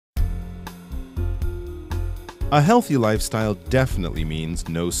A healthy lifestyle definitely means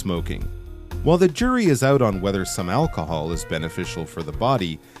no smoking. While the jury is out on whether some alcohol is beneficial for the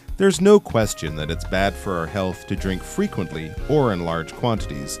body, there's no question that it's bad for our health to drink frequently or in large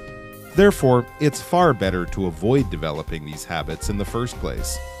quantities. Therefore, it's far better to avoid developing these habits in the first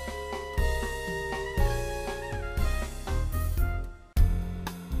place.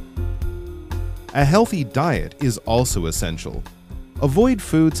 A healthy diet is also essential. Avoid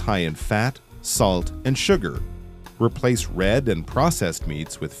foods high in fat, salt, and sugar. Replace red and processed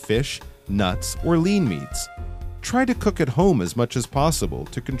meats with fish, nuts, or lean meats. Try to cook at home as much as possible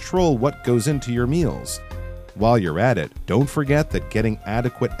to control what goes into your meals. While you're at it, don't forget that getting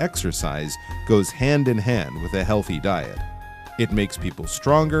adequate exercise goes hand in hand with a healthy diet. It makes people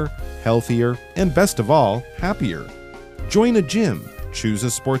stronger, healthier, and best of all, happier. Join a gym, choose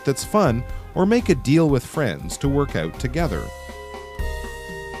a sport that's fun, or make a deal with friends to work out together.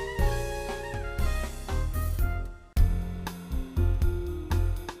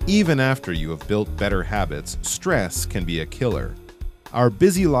 Even after you have built better habits, stress can be a killer. Our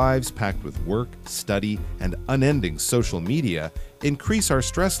busy lives packed with work, study, and unending social media increase our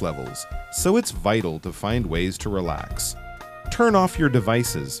stress levels, so it's vital to find ways to relax. Turn off your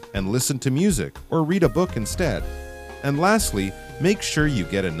devices and listen to music or read a book instead. And lastly, make sure you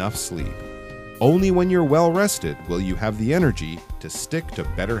get enough sleep. Only when you're well rested will you have the energy to stick to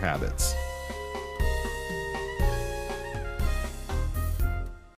better habits.